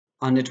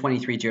Under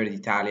 23 Giro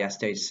d'Italia,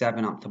 stage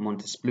 7 up to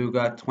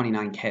Montespluga,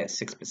 29k at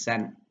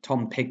 6%.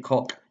 Tom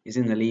Pidcock is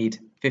in the lead,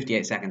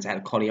 58 seconds ahead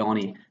of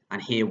Colleoni,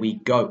 and here we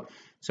go.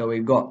 So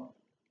we've got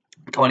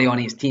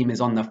Colleoni's team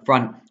is on the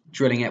front,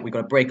 drilling it. We've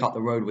got to break up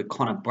the road with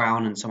Connor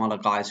Brown and some other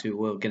guys who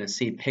we're going to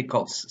see.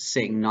 Pidcock's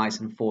sitting nice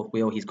in fourth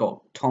wheel. He's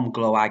got Tom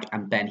Gloag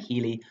and Ben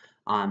Healy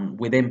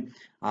with him.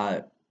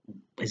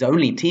 His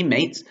only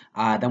teammates.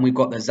 Then we've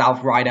got the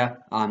Zalf rider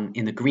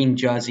in the green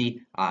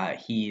jersey.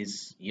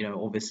 He's,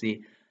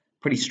 obviously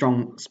pretty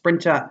strong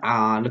sprinter,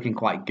 looking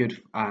quite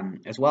good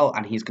as well,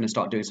 and he's going to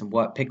start doing some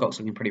work. Pidcock's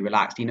looking pretty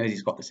relaxed. He knows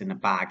he's got this in the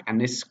bag, and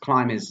this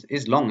climb is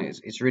long.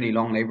 It's really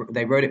long.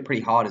 They rode it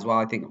pretty hard as well.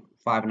 I think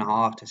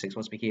 5.5 to 6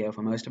 miles per kilo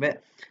for most of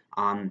it.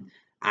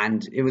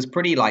 And it was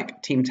pretty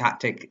like team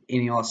tactic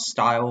Ineos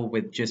style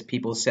with just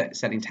people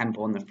setting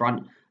tempo on the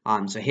front.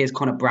 So here's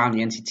Connor Brown,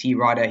 the NTT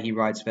rider. He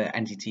rides for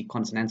NTT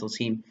Continental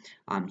team.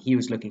 He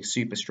was looking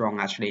super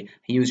strong actually.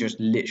 He was just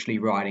literally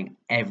riding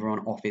everyone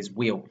off his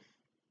wheel.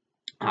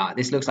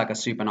 This looks like a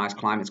super nice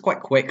climb. It's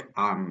quite quick,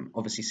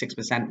 obviously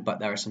 6%, but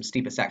there are some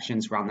steeper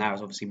sections around there.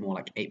 It's obviously more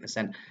like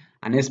 8%.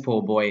 And this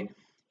poor boy,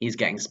 he's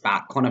getting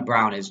spat. Connor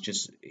Brown is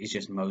just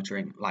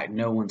motoring. Like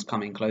no one's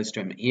coming close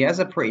to him. He has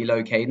a pretty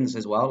low cadence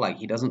as well. Like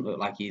he doesn't look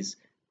like he's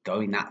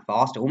going that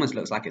fast. It almost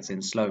looks like it's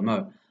in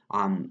slow-mo.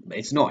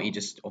 It's not. He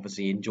just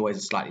obviously enjoys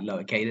a slightly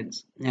lower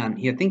cadence. I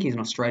think he's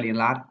an Australian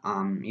lad.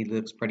 He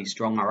looks pretty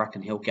strong. I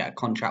reckon he'll get a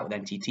contract with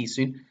NTT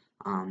soon.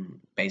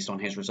 Based on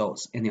his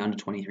results in the under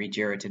 23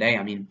 Giro today.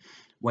 I mean,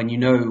 when you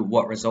know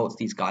what results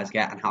these guys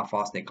get and how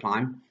fast they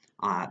climb,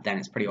 then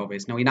it's pretty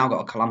obvious. Now we now got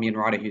a Colombian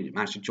rider who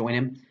managed to join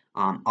him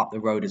up the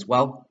road as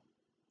well.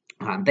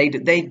 They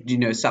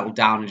settle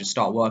down and just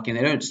start working.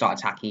 They don't start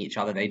attacking each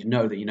other. They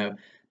know that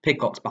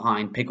Pidcock's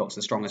behind. Pidcock's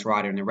the strongest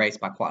rider in the race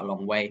by quite a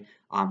long way.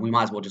 We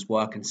might as well just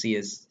work and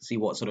see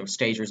what sort of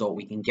stage result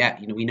we can get.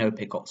 We know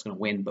Pidcock's going to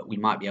win, but we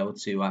might be able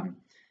to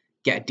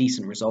get a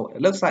decent result.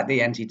 It looks like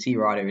the NTT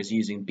rider is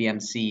using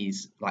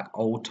BMC's like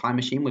old time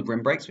machine with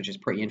rim brakes, which is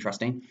pretty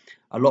interesting.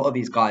 A lot of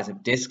these guys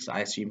have discs, I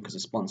assume, because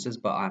of sponsors,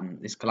 but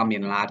this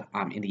Colombian lad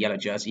in the yellow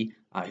jersey,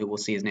 who we'll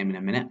see his name in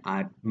a minute,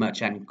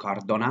 Merchant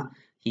Cardona,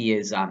 he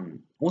is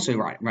also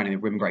running a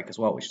rim brake as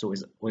well, which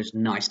is always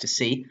nice to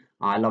see.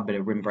 I love a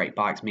bit of rim brake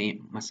bikes,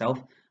 myself.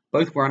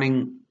 Both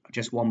running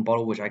just one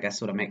bottle, which I guess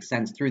sort of makes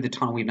sense. Through the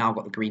tunnel, we've now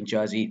got the green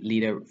jersey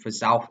leader for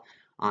South.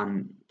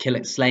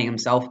 Slaying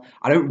himself.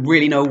 I don't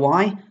really know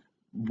why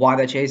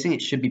they're chasing.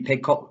 It should be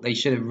Pidcock. They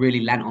should have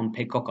really lent on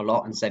Pidcock a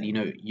lot and said,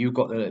 you've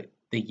got the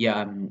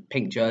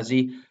pink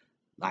jersey,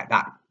 like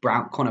that.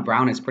 Connor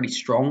Brown is pretty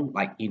strong.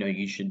 Like you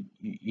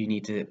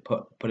need to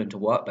put him to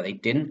work, but they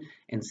didn't.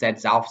 Instead,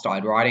 Zalf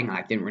started riding, and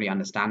I didn't really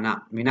understand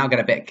that. We now get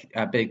a bit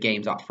of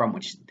games up front,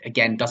 which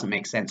again doesn't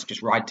make sense.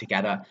 Just ride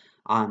together.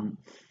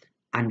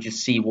 And just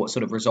see what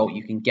sort of result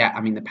you can get.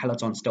 I mean, the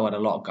peloton still had a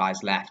lot of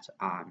guys left,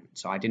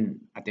 so I didn't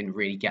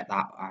really get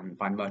that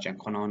by Merchant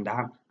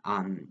Cononda.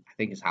 I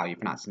think is how you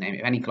pronounce his name.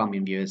 If any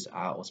Colombian viewers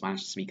or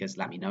Spanish speakers,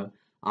 let me know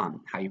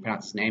how you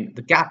pronounce his name.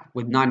 The gap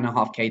with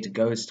 9.5k to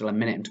go is still 1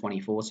 minute and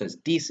 24, so it's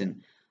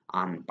decent.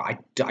 But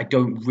I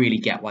don't really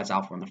get why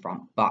Zalfa on the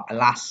front. But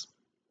alas,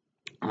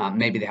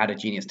 maybe they had a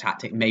genius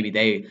tactic. Maybe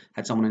they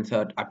had someone in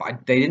third.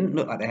 They didn't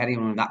look like they had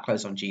anyone that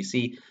close on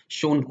GC.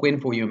 Sean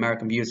Quinn, for you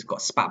American viewers,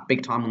 got spat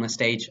big time on the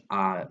stage.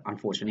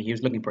 Unfortunately, he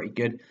was looking pretty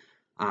good,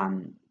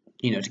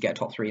 to get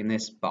top 3 in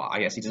this. But I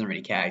guess he doesn't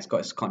really care. He's got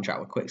his contract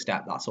with Quick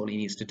Step. That's all he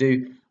needs to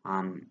do.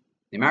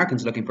 The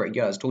Americans are looking pretty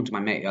good. I was talking to my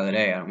mate the other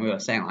day, and we were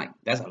saying, like,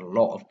 there's a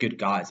lot of good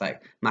guys,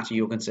 like Matthew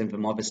Jorgensen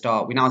from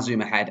Movistar. We now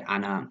zoom ahead,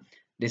 and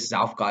this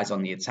South guy's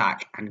on the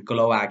attack, and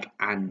Gloag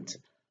and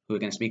who we're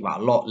going to speak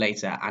about a lot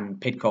later,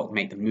 and Pidcock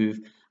make the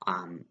move.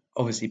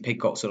 Obviously,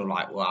 Pidcock's sort of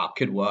like, well,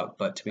 could work,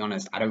 but to be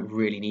honest, I don't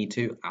really need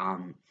to.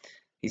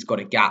 He's got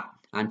a gap.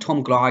 And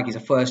Tom Gloag, he's a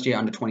first year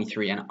under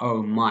 23, and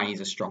oh my, he's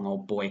a strong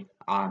old boy.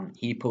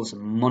 He pulls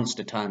some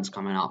monster turns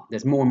coming up.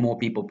 There's more and more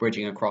people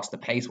bridging across. The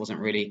pace wasn't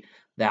really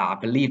there. I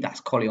believe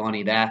that's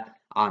Colleoni there,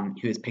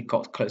 who is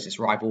Pidcock's closest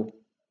rival,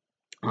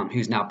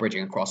 who's now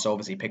bridging across. So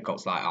obviously,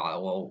 Pidcock's like,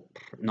 oh, well,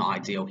 not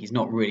ideal. He's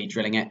not really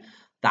drilling it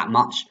that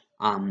much.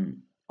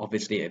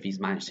 Obviously, if he's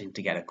managing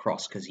to get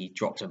across, because he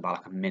dropped about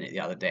like a minute the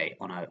other day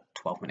on a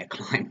 12-minute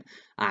climb.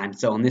 And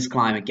so on this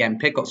climb, again,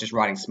 Pidcock's just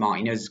riding smart.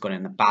 He knows he's got it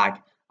in the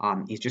bag.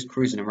 He's just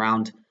cruising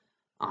around.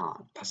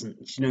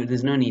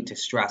 There's no need to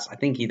stress. I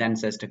think he then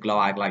says to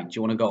Gloag, like, do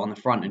you want to go on the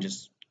front and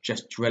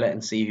just drill it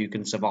and see who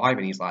can survive?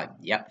 And he's like,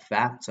 yep,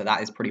 fair. So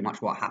that is pretty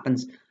much what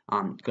happens.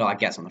 Gloag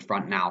gets on the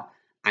front now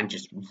and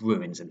just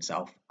ruins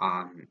himself.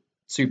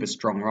 Super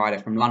strong rider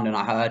from London,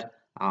 I heard.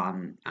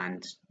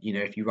 And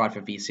if you ride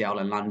for VCL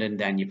in London,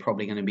 then you're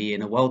probably going to be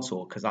in a world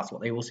tour, because that's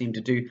what they all seem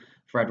to do.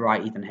 Fred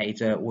Wright, Ethan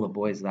Hayter, all the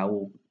boys, they're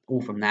all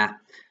from there,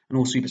 and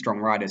all super strong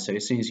riders. So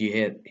as soon as you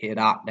hear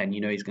that, then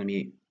he's going to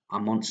be a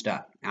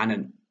monster, and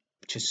then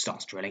just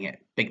starts drilling it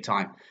big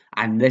time.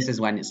 And this is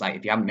when it's like,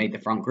 if you haven't made the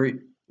front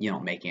group, you're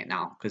not making it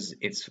now, because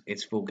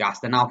it's full gas.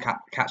 They're now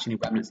catching the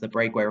remnants of the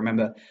breakaway.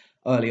 Remember,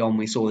 early on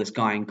we saw this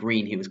guy in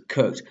green. He was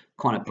cooked.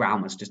 Connor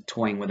Brown was just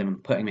toying with him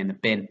and putting him in the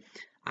bin.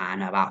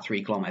 and about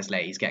 3 kilometers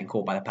later he's getting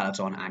caught by the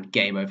peloton and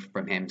game over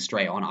from him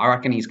straight on. I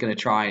reckon he's going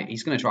to try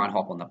and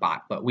hop on the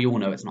back, but we all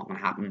know it's not going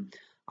to happen.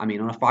 I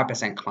mean, on a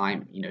 5%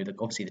 climb, you know,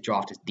 obviously the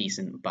draft is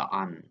decent, but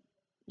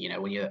you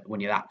know,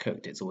 when you're that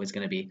cooked, it's always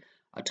going to be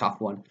a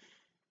tough one.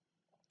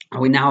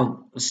 And we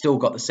now still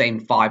got the same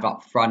 5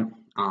 up front.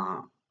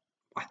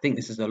 I think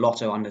this is the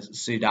Lotto under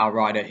Soudal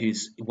rider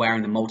who's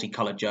wearing the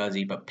multicolored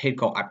jersey, but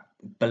Pidcock, I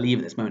believe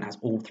at this moment, has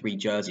all 3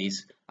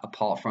 jerseys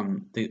apart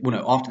from the, well,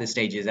 no, after this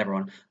stage is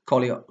everyone.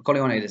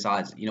 Colleoni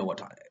decides, you know what,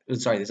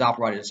 sorry, the Zalf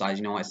rider decides,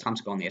 you know what, it's time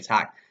to go on the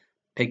attack.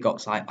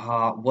 Pidcock's like,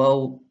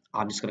 well,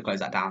 I'm just going to close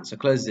that down. So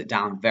closes it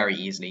down very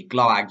easily.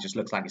 Gloag just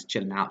looks like he's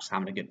chilling out, just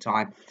having a good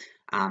time.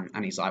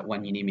 And he's like,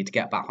 when you need me to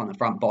get back on the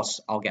front,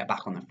 boss, I'll get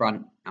back on the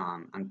front.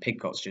 And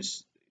Pidcock's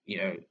just, you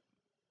know,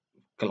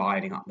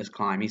 gliding up this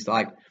climb. He's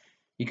like,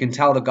 you can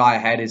tell the guy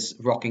ahead is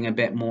rocking a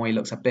bit more. He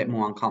looks a bit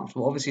more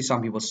uncomfortable. Obviously,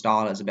 some people's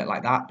style is a bit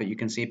like that, but you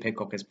can see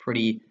Pidcock is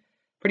pretty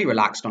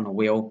relaxed on the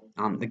wheel.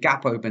 The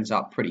gap opens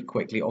up pretty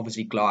quickly.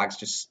 Obviously, Gloag's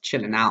just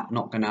chilling out,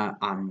 not gonna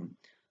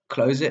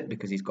close it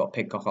because he's got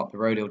Pidcock up the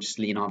road. He'll just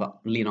lean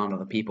on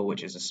other people,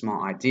 which is a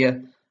smart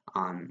idea.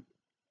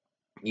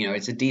 You know,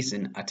 it's a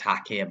decent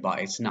attack here, but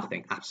it's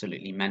nothing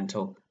absolutely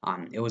mental.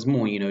 It was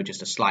more, you know,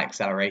 just a slight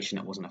acceleration.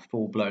 It wasn't a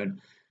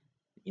full-blown,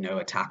 you know,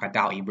 attack. I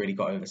doubt he really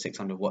got over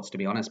 600 watts, to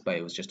be honest, but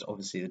it was just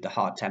obviously the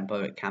hard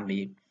tempo. It can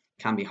be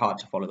hard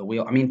to follow the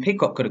wheel. I mean,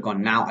 Pidcock could have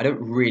gone now.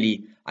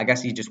 I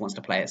guess he just wants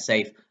to play it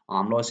safe.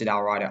 Lois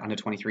Soudal rider, under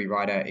 23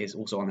 rider, is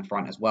also on the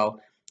front as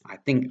well. I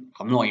think,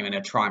 I'm not even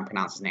going to try and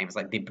pronounce his name. It's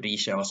like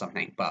Debrisha or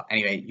something. But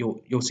anyway,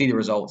 you'll see the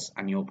results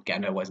and you'll get to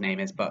know what his name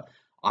is. But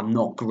I'm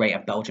not great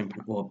at Belgian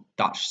or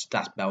Dutch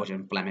 /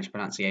 Belgian Flemish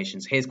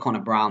pronunciations. Here's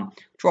Connor Brown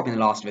dropping the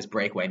last of his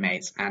breakaway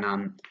mates.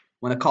 And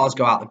when the cars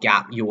go out the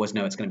gap, you always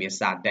know it's going to be a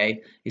sad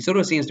day. He sort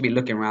of seems to be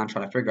looking around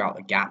trying to figure out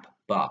the gap,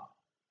 but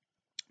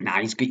now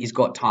he's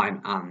got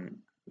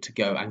time to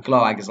go. And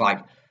Gloag is like,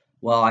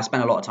 well, I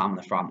spent a lot of time on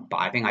the front, but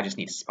I think I just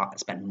need to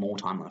spend more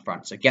time on the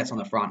front. So gets on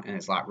the front and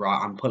is like, right,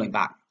 I'm pulling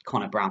back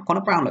Connor Brown.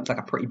 Connor Brown looks like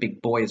a pretty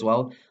big boy as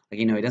well. Like,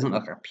 you know, he doesn't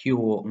look like a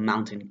pure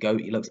mountain goat.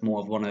 He looks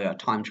more of one of a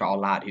time trial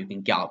lad who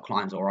can get up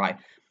climbs all right.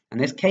 And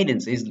this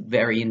cadence is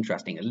very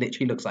interesting. It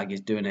literally looks like he's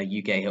doing a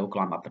UK hill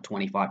climb up a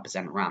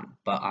 25% ramp,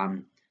 but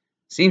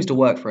seems to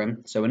work for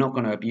him. So we're not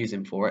going to abuse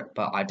him for it.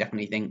 But I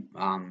definitely think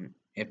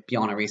if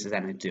Bjarne Riis has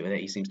anything to do with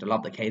it, he seems to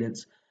love the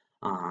cadence.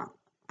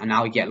 And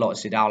now we get a lot of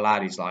Soudal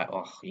lad who's like,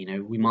 oh, you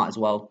know, we might as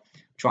well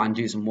try and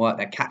do some work.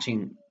 They're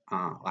catching,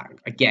 like,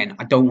 again,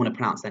 I don't want to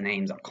pronounce their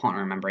names. I can't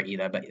remember it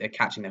either, but they're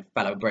catching their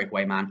fellow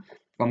breakaway man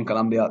from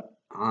Colombia.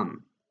 And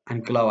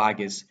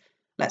Gloag is,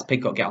 let's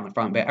Pidcock get on the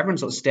front bit.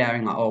 Everyone's sort of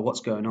staring like, oh, what's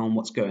going on?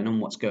 What's going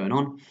on? What's going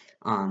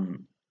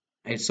on?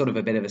 It's sort of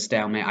a bit of a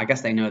stalemate. I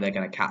guess they know they're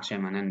going to catch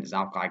him, and then the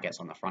Zalf guy gets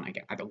on the front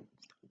again. I don't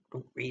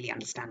really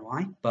understand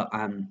why, but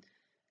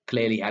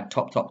clearly had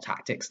top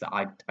tactics that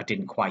I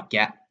didn't quite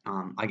get.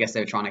 I guess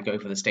they were trying to go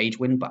for the stage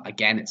win, but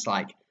again, it's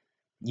like,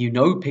 you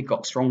know,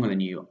 Pidcock's stronger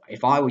than you.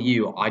 If I were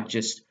you, I'd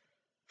just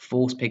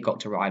force Pidcock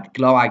to ride.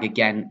 Gloag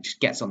again just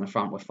gets on the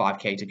front with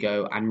 5k to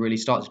go and really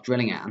starts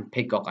drilling it. And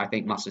Pidcock, I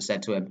think, must have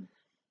said to him,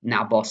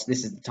 now boss,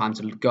 this is the time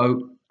to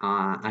go.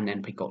 And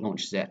then Pidcock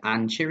launches it,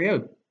 and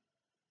cheerio.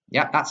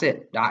 Yeah, that's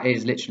it. That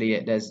is literally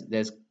it.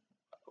 There's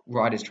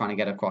riders trying to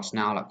get across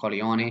now, like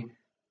Colleoni,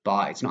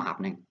 but it's not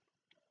happening.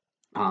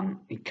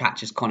 He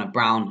catches Connor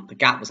Brown. The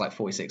gap was like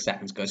 46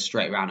 seconds, goes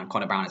straight around, and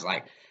Connor Brown is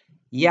like,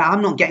 yeah,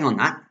 I'm not getting on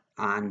that.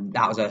 And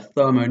that was a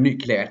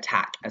thermonuclear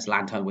attack, as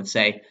Lantern would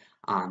say.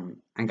 And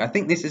I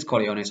think this is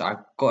Colleoni, so I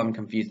got him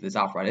confused with the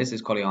Zalf rider. This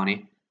is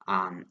Colleoni.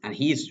 And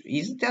he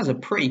does a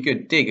pretty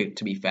good dig,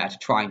 to be fair, to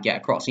try and get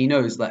across. He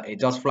knows that it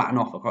does flatten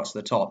off across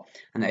the top,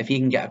 and that if he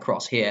can get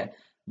across here,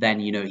 then,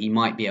 you know, he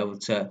might be able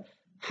to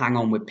hang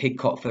on with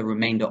Pidcock for the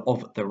remainder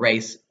of the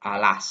race.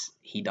 Alas,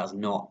 he does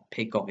not.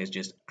 Pidcock is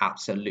just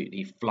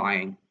absolutely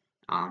flying.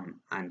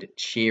 And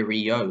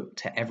cheerio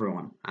to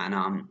everyone.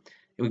 And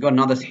we've got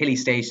another hilly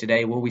stage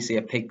today. Will we see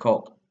a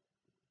Pidcock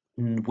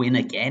win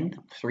again?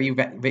 3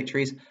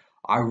 victories?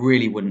 I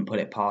really wouldn't put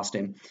it past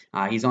him.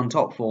 He's on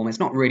top form. It's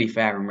not really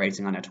fair in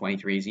racing under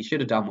 23s. He should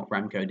have done what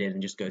Remco did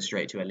and just go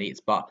straight to elites.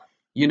 But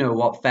you know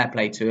what? Fair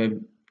play to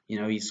him. You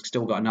know, he's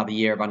still got another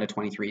year of under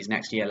 23s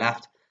next year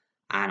left.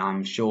 And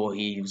I'm sure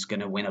he's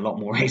going to win a lot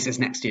more races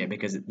next year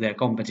because the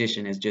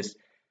competition is just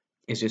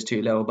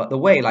too low. But the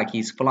way, like,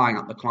 he's flying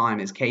up the climb,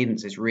 his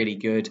cadence is really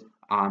good.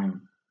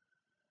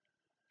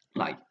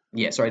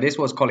 This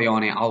was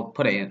Colleoni. I'll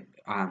put it in.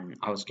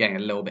 I was getting a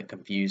little bit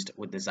confused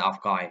with the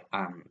Zalf guy.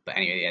 But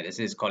anyway, yeah, this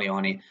is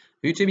Colleoni,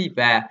 who, to be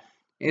fair,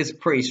 is a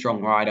pretty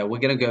strong rider. We're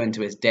going to go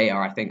into his data,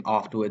 I think,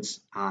 afterwards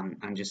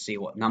and just see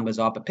what numbers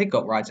are. But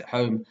Pidcock rides at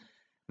home.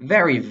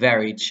 Very,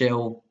 very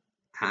chill.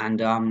 And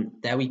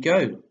there we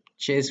go.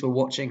 Cheers for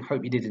watching.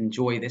 Hope you did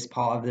enjoy this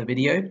part of the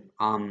video.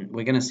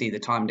 We're going to see the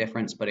time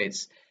difference, but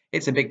it's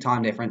a big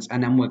time difference.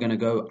 And then we're going to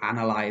go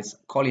analyze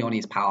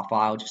Colleoni's power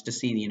file just to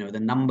see, you know, the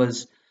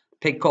numbers.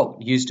 Pidcock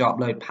used to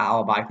upload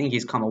power, but I think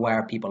he's come aware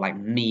of people like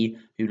me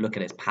who look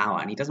at his power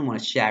and he doesn't want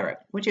to share it,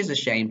 which is a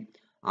shame.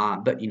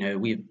 But you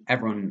know,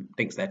 everyone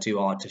thinks they're too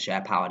hard to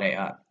share power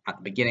data at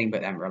the beginning,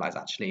 but then realize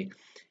actually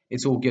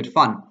it's all good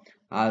fun.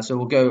 So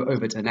we'll go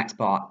over to the next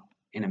part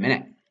in a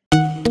minute.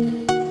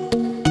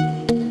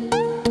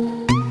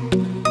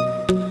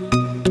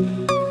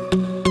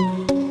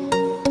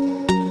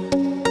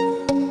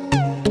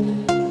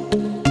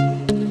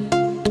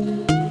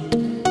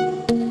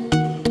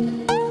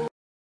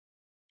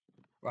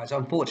 Right, so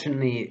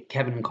unfortunately,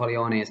 Kevin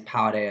Colleone's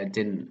power data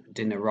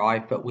didn't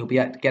arrive, but we'll be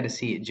able to get to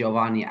see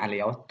Giovanni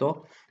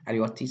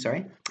Aliotti,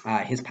 sorry,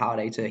 his power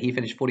data. He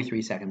finished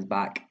 43 seconds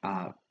back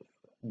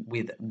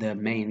with the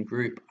main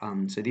group.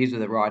 So these are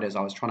the riders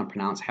I was trying to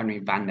pronounce: Henry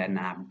van den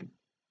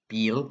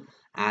Biel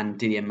and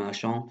Didier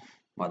Merchant.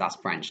 Well, that's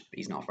French, but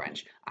he's not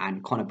French.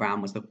 And Connor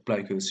Brown was the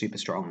bloke who was super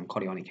strong, and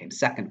Colleone came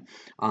second.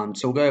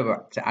 So we'll go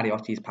over to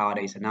Aliotti's power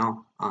data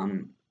now.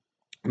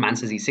 The man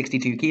says he's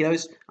 62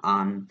 kilos.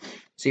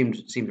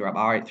 Seemed right,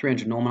 all right.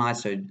 300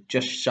 normalized, so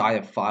just shy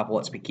of 5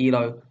 watts per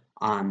kilo.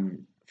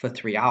 For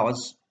 3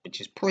 hours,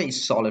 which is pretty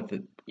solid for,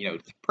 you know,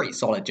 pretty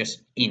solid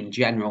just in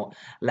general.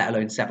 Let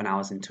alone 7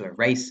 hours into a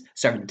race,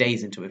 7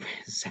 days into a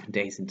 7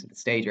 days into the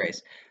stage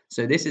race.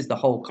 So this is the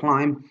whole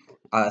climb.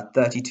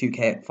 32k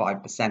at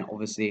 5%.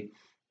 Obviously,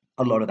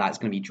 a lot of that is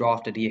going to be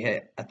drafted. He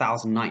hit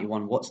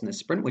 1,091 watts in the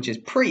sprint, which is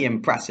pretty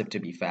impressive to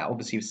be fair.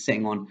 Obviously, he was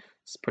sitting on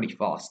pretty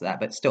fast there,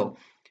 but still.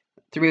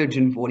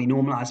 340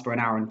 normalized for an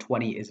hour and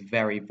 20 is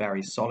very,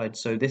 very solid.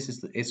 So this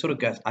is, it sort of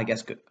goes, I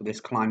guess this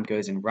climb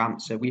goes in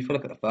ramps. So if we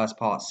look at the first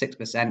part, 6%,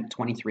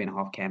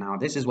 23.5k an hour.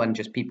 This is when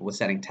just people were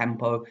setting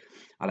tempo.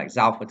 Like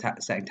Zalf was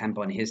setting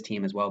tempo and his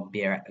team as well,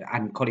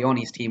 and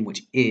Colleone's team,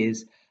 which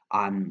is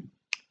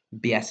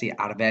BSC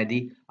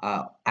Arvedi.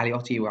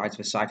 Aliotti rides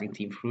for cycling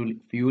team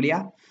Friuli.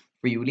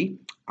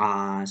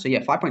 So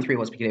yeah, 5.3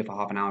 watts per kilo for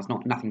half an hour is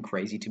nothing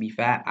crazy to be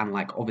fair. And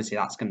like obviously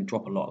that's going to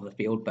drop a lot of the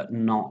field, but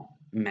not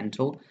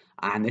mental.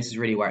 And this is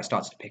really where it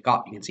starts to pick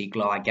up. You can see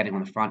Gloag getting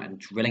on the front and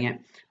drilling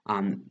it.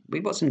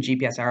 We've got some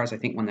GPS errors, I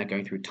think, when they're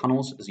going through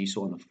tunnels. As you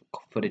saw in the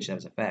footage, there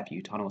was a fair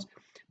few tunnels.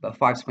 But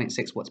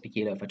 5.6 watts per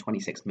kilo for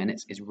 26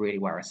 minutes is really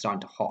where it's starting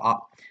to hot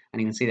up.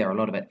 And you can see there a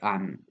lot of it.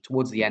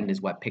 Towards the end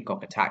is where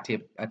Pidcock attacked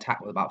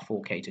with about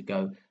 4k to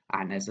go.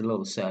 And there's a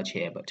little surge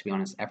here, but to be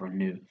honest, everyone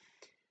knew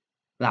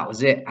that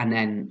was it. And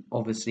then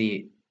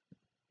obviously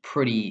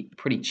pretty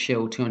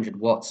chill 200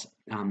 watts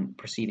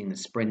preceding the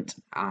sprint,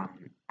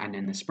 and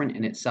then the sprint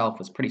in itself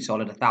was pretty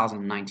solid,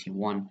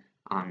 1,091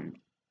 and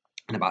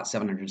about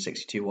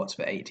 762 watts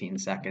for 18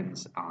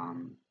 seconds.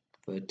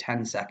 For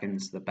 10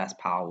 seconds the best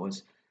power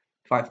was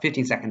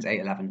 15 seconds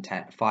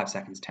 811, 5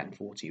 seconds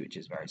 1040, which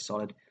is very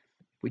solid.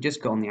 If we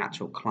just go on the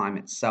actual climb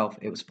itself,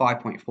 it was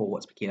 5.4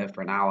 watts per kilo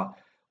for an hour,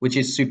 which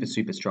is super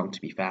strong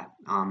to be fair.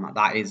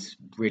 That is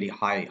really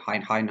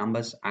high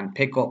numbers, and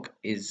Pidcock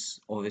is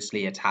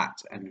obviously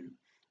attacked and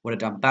would have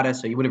done better,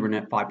 so he would have run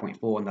at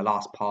 5.4 in the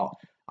last part.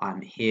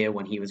 Here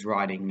when he was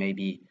riding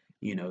maybe,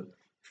 you know,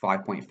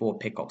 5.4,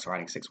 Pidcock's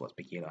riding 6 watts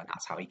per kilo, and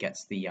that's how he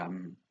gets the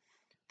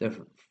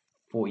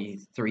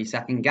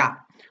 43-second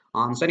gap.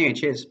 So anyway,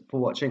 cheers for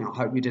watching. I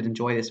hope you did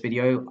enjoy this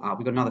video.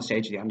 We've got another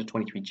stage of the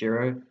u23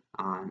 GIRO.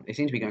 It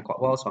seems to be going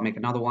quite well, so I'll make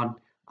another one.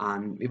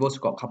 We've also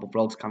got a couple of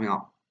vlogs coming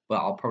up, but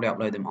I'll probably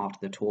upload them after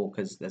the tour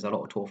because there's a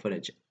lot of tour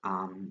footage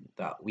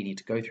that we need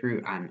to go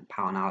through, and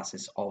power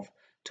analysis of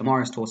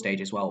tomorrow's tour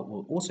stage as well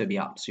will also be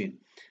up soon.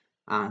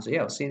 So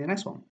yeah, I'll see you in the next one.